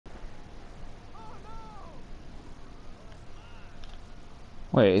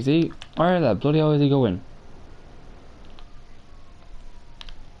Wait, is he? Where the bloody hell is he going?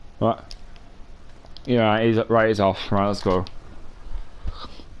 Right. Yeah, he's off. Right, let's go.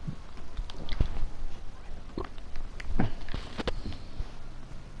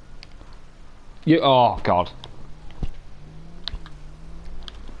 Oh god.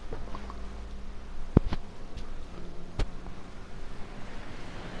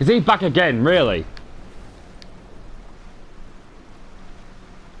 Is he back again? Really?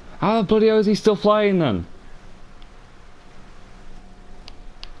 How the bloody hell is he still flying then?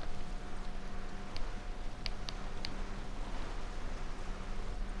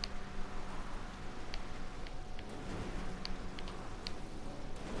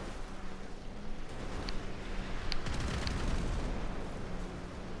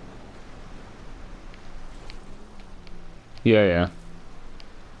 Yeah, yeah.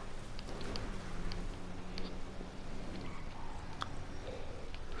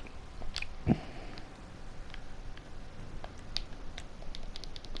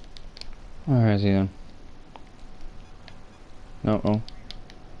 Where is he then? No, oh.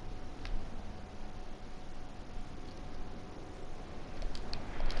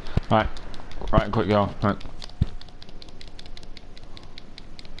 Right. Right, quick go. Right.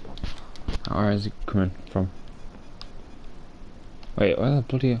 Where is he coming from? Wait, where the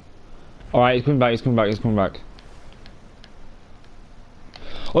bloody... Alright, he's coming back, he's coming back, he's coming back.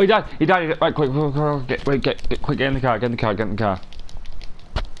 Oh, he died! He died! Right, quick, quick, get in the car, get in the car, get in the car.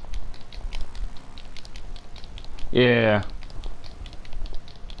 Yeah.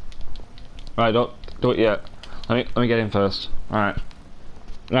 Right, don't do it yet. Let me get in first. Alright.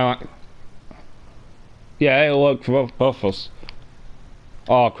 Now, yeah, it'll work for both of us.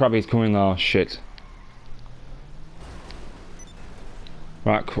 Oh crap, he's coming though. Shit.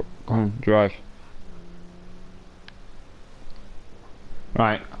 Right, come on, drive.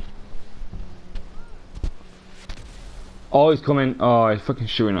 Right. Oh, he's coming. Oh, he's fucking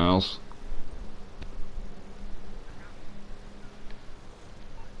shooting at us.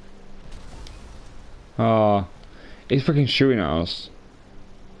 Oh, he's freaking shooting at us.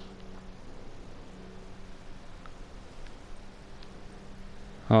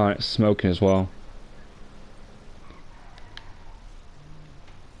 Oh, it's smoking as well.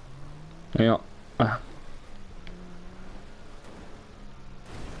 Yeah.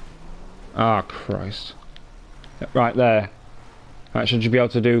 Ah, Christ. Right there. Right, should you be able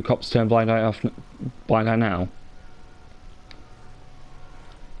to do cops turn blind eye off? Blind eye now.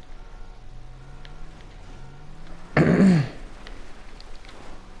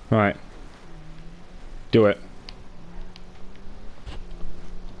 Right. Do it.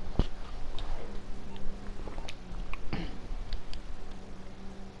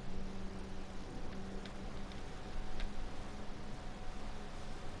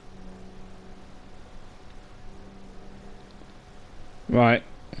 Right.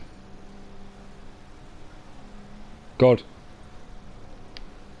 Good.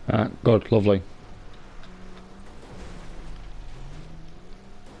 Good, lovely.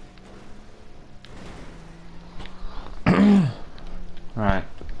 Right.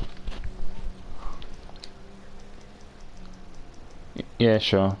 Yeah,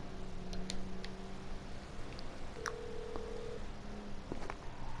 sure.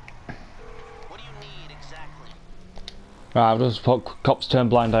 What do you need exactly? Right, I've just put cops turn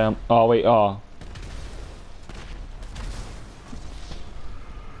blind eye on. Oh, wait, oh.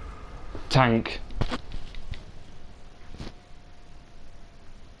 Tank.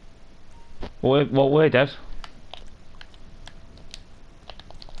 We're dead.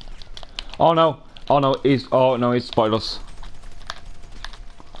 Oh no! Oh no! He's spotted us.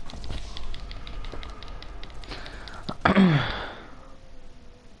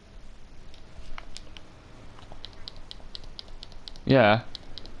 Yeah.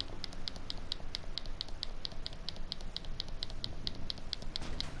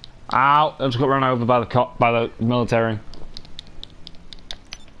 Ow! I just got run over by the military.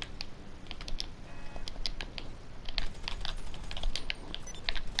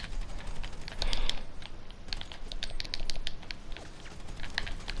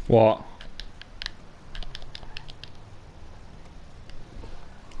 What?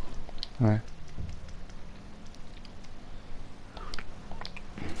 Right.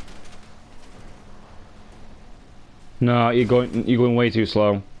 No, you're going way too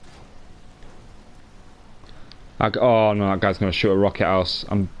slow. Oh no, that guy's gonna shoot a rocket at us.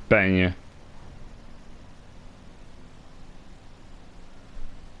 I'm betting you.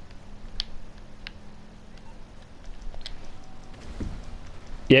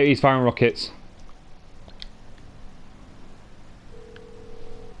 Yeah, he's firing rockets.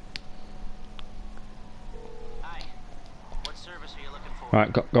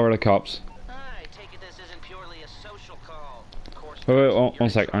 Right, got rid of the cops. I take it this isn't purely a social call. Of course, Wait, you're one in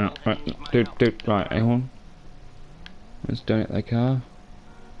sec. trouble and you need my help. Dude, right, anyone? Let's donate their car.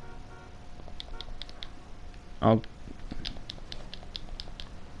 I'll...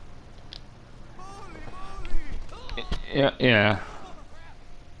 Yeah.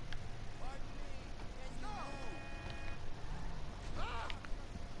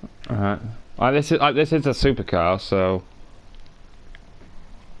 Alright. This is a supercar, so...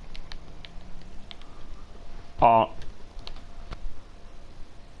 Oh.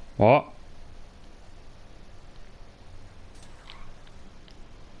 What?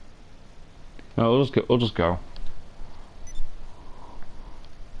 No, we'll just go.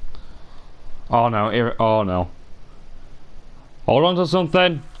 Oh no, oh no. Hold on to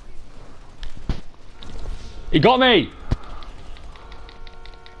something. He got me!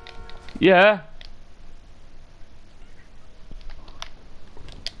 Yeah.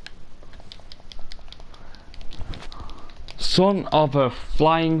 Son of a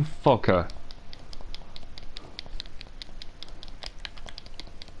flying fucker.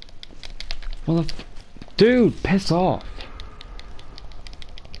 Well, dude, piss off.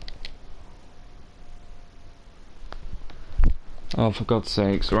 Oh, for God's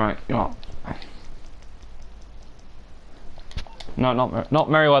sakes, right. Oh. No, not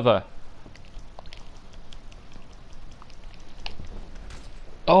Merryweather.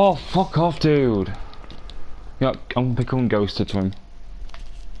 Oh, fuck off, dude. Yeah, I'm becoming ghosted to him.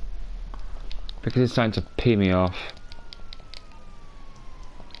 Because he's starting to pee me off.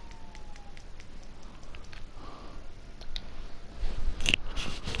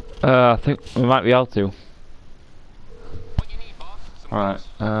 I think we might be able to. Alright,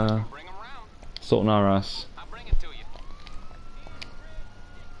 sorting our ass.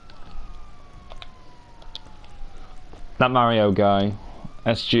 That Mario guy.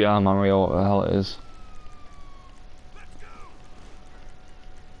 SGR Mario, what the hell it is.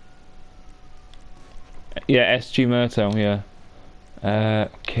 Yeah, SG Murto, yeah.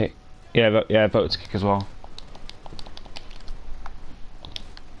 Kick. Yeah, vote to kick as well.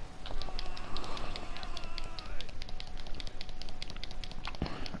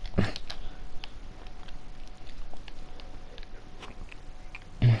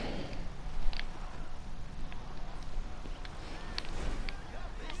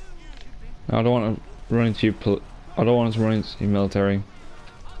 I don't want to run into you. I don't want us to run into you military.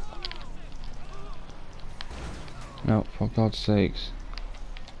 No, for God's sakes.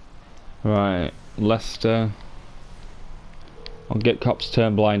 Right, Leicester. I'll get cops to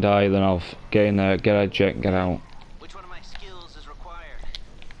turn blind eye, then I'll get in there, get a jet, and get out. Which one of my skills is required?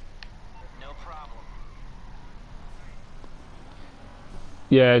 No problem.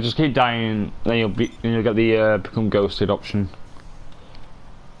 Yeah, just keep dying, then you'll get the become ghosted option.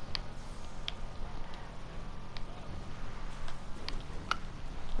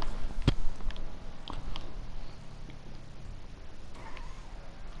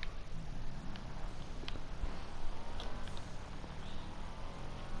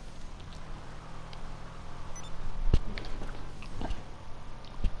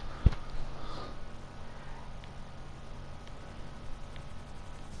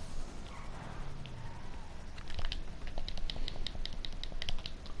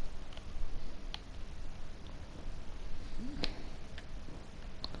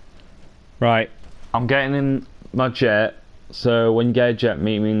 Right, I'm getting in my jet, so when you get a jet,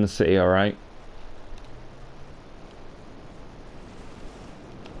 meet me in the city, alright?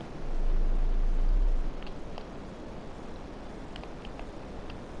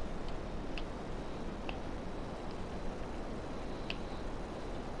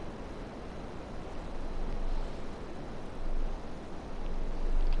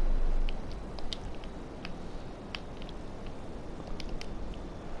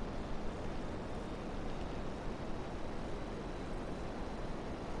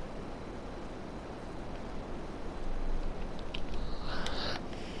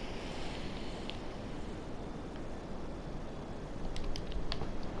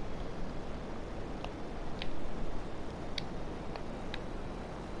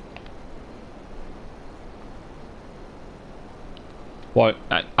 What?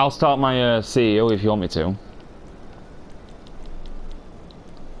 I'll start my CEO if you want me to.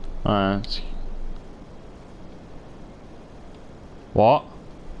 Alright. What?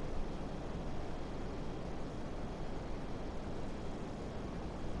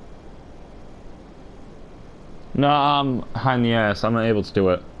 No, I'm high in the air, so I'm not able to do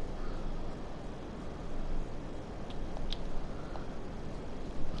it.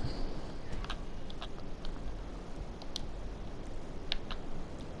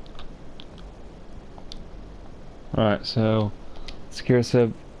 Right, so secure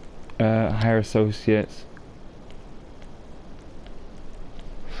sub, hire associates,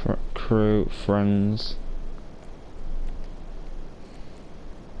 crew, friends.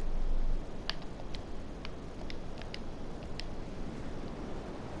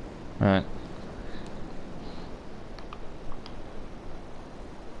 Right.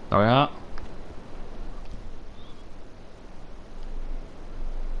 Oh yeah.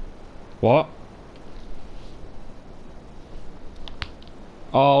 What?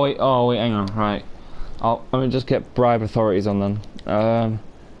 Oh wait, hang on, right. Let me just get bribe authorities on then.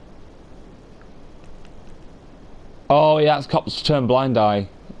 Oh yeah, it's cops turn blind eye,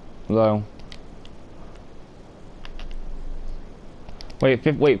 though. Wait,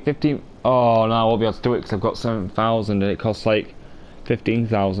 15. Oh no, I won't be able to do it because I've got 7,000 and it costs like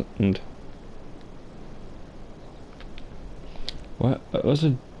 15,000. What? There's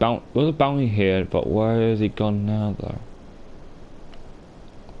a bounty here, but where is he gone now, though?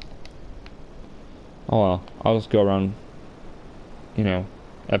 Oh well, I'll just go around, you know,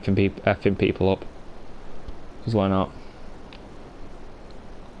 effing people up. Because why not?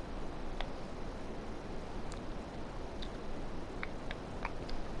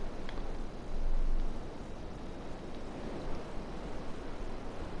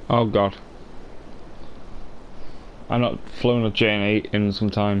 Oh god. I've not flown a J8 in some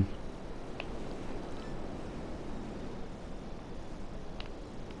time.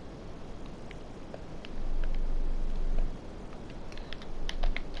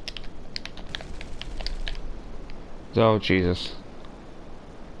 Oh Jesus.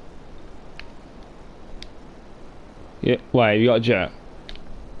 Yeah, wait, you got a jet?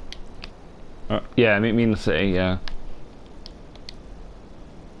 Yeah, meet me in the city, yeah.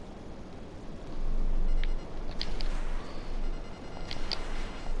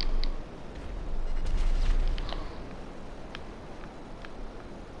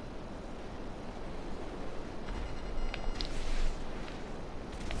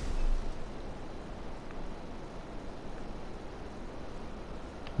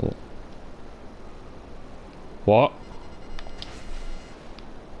 What?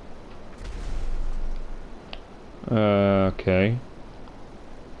 Okay.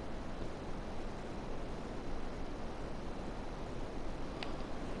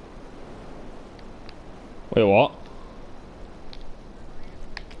 Wait, what?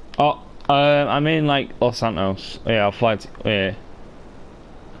 Oh, I'm in like Los Santos. Yeah, I'll fly to, yeah.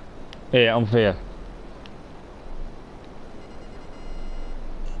 Yeah, I'm here.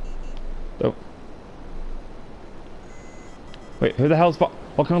 Oh. Wait, who the hell's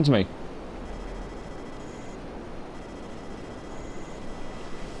walking onto me?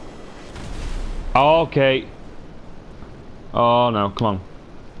 Oh, okay. Oh no, come on.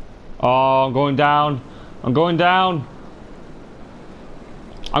 Oh, I'm going down. I'm going down.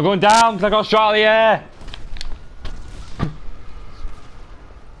 I'm going down because I got shot out of the air.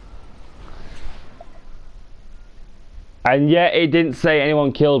 And yet it didn't say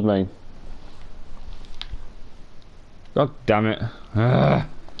anyone killed me. God damn it. Ugh.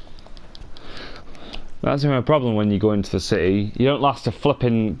 That's my problem when you go into the city. You don't last a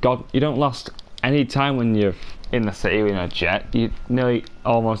flipping god. You don't last any time when you're in the city in a jet. You nearly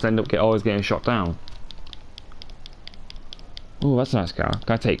almost end up always getting shot down. Ooh, that's a nice car.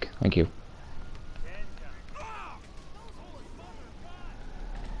 Can I take? Thank you.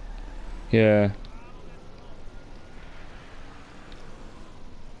 Yeah.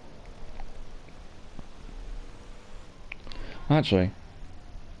 Actually.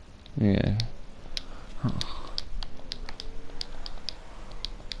 Yeah.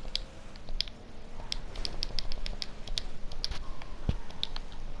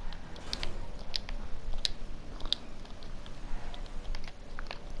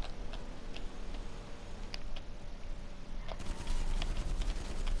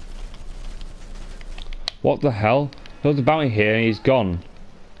 What the hell? There's a bounty here and he's gone.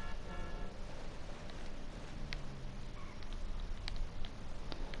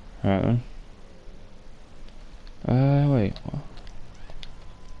 Alright then. Wait.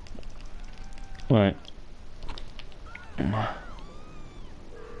 Wait.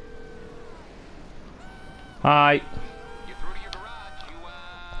 Hi.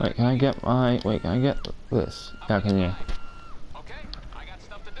 Wait, can I get my... Wait, can I get this? Yeah, can you? Okay, I got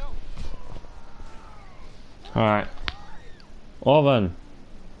stuff to do. Alright. Well then.